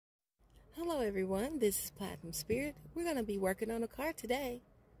Hello everyone, this is Platinum Spirit. We're going to be working on a car today.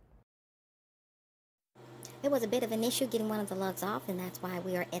 It was a bit of an issue getting one of the lugs off, and that's why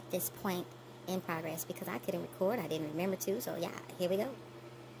we are at this point in progress, because I couldn't record, I didn't remember to, so yeah, here we go.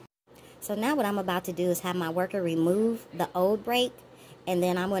 So now what I'm about to do is have my worker remove the old brake, and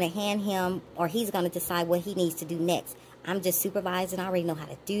then I'm going to hand him, or he's going to decide what he needs to do next. I'm just supervising, I already know how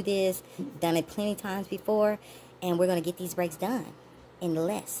to do this, done it plenty of times before, and we're going to get these brakes done in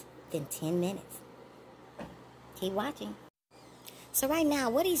less than 10 minutes. Keep watching. So right now,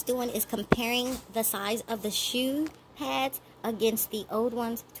 what he's doing is comparing the size of the shoe pads against the old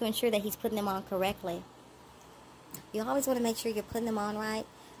ones to ensure that he's putting them on correctly. You always want to make sure you're putting them on right,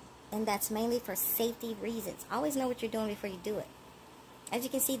 and that's mainly for safety reasons. Always know what you're doing before you do it. As you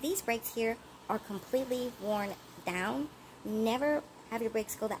can see, these brakes here are completely worn down. Never have your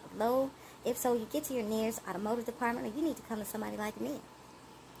brakes go that low. If so, you get to your nearest automotive department, or you need to come to somebody like me.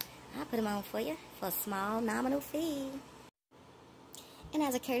 I'll put them on for you for a small nominal fee. And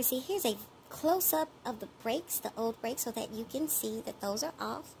as a courtesy, here's a close-up of the brakes, the old brakes, so that you can see that those are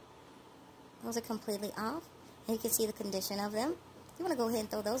off. Those are completely off. And you can see the condition of them. You want to go ahead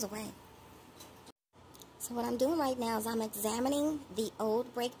and throw those away. So what I'm doing right now is I'm examining the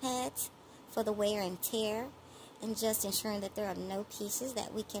old brake pads for the wear and tear, and just ensuring that there are no pieces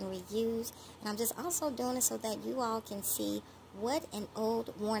that we can reuse. And I'm just also doing it so that you all can see what an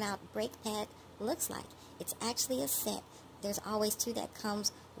old worn out brake pad looks like. It's actually a set. There's always two that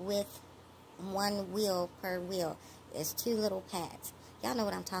comes with one wheel per wheel. There's two little pads. Y'all know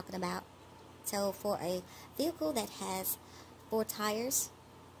what I'm talking about. So for a vehicle that has 4 tires,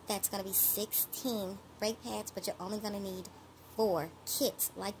 that's going to be 16 brake pads, but you're only going to need 4 kits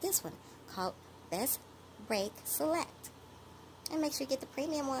like this one called BrakeBest Select. And make sure you get the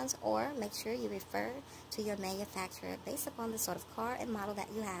premium ones, or make sure you refer to your manufacturer based upon the sort of car and model that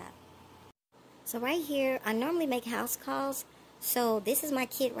you have. So right here, I normally make house calls, so this is my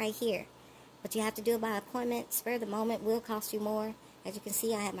kit right here. But you have to do it by appointment. Spur of the moment will cost you more. As you can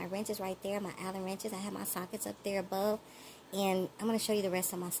see, I have my wrenches right there, my Allen wrenches. I have my sockets up there above. And I'm going to show you the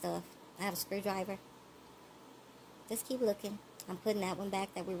rest of my stuff. I have a screwdriver. Just keep looking. I'm putting that one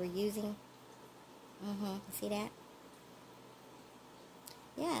back that we were using. See that?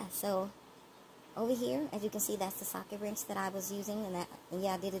 Yeah, so over here, as you can see, that's the socket wrench that I was using. And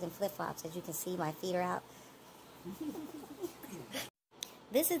yeah, I did it in flip-flops. As you can see, my feet are out.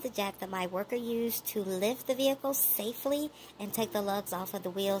 This is the jack that my worker used to lift the vehicle safely and take the lugs off of the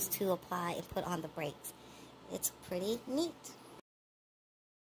wheels to apply and put on the brakes. It's pretty neat.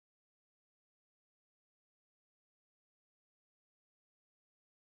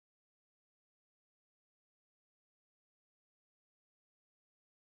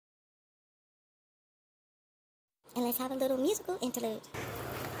 And let's have a little musical interlude.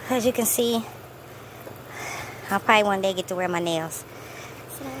 As you can see, I'll probably one day get to wear my nails.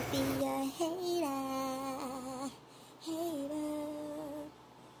 So don't be a hater, hater.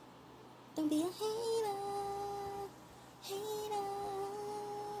 Don't be a hater, hater.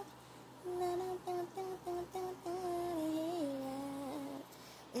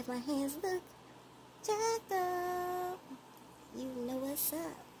 If my hands look jacked up, you know what's up.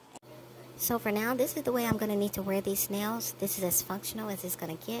 So for now, this is the way I'm going to need to wear these nails. This is as functional as it's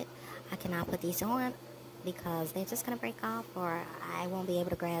going to get. I cannot put these on because they're just going to break off, or I won't be able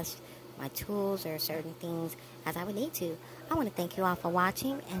to grasp my tools or certain things as I would need to. I want to thank you all for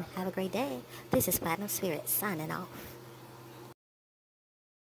watching and have a great day. This is Platinum Spirit signing off.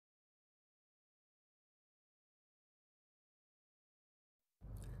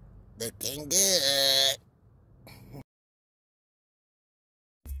 Looking good.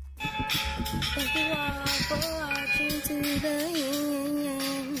 Thank you all for watching to the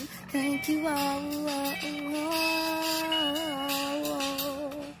end. Thank you all.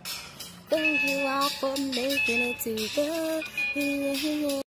 Thank you all for making it to the end.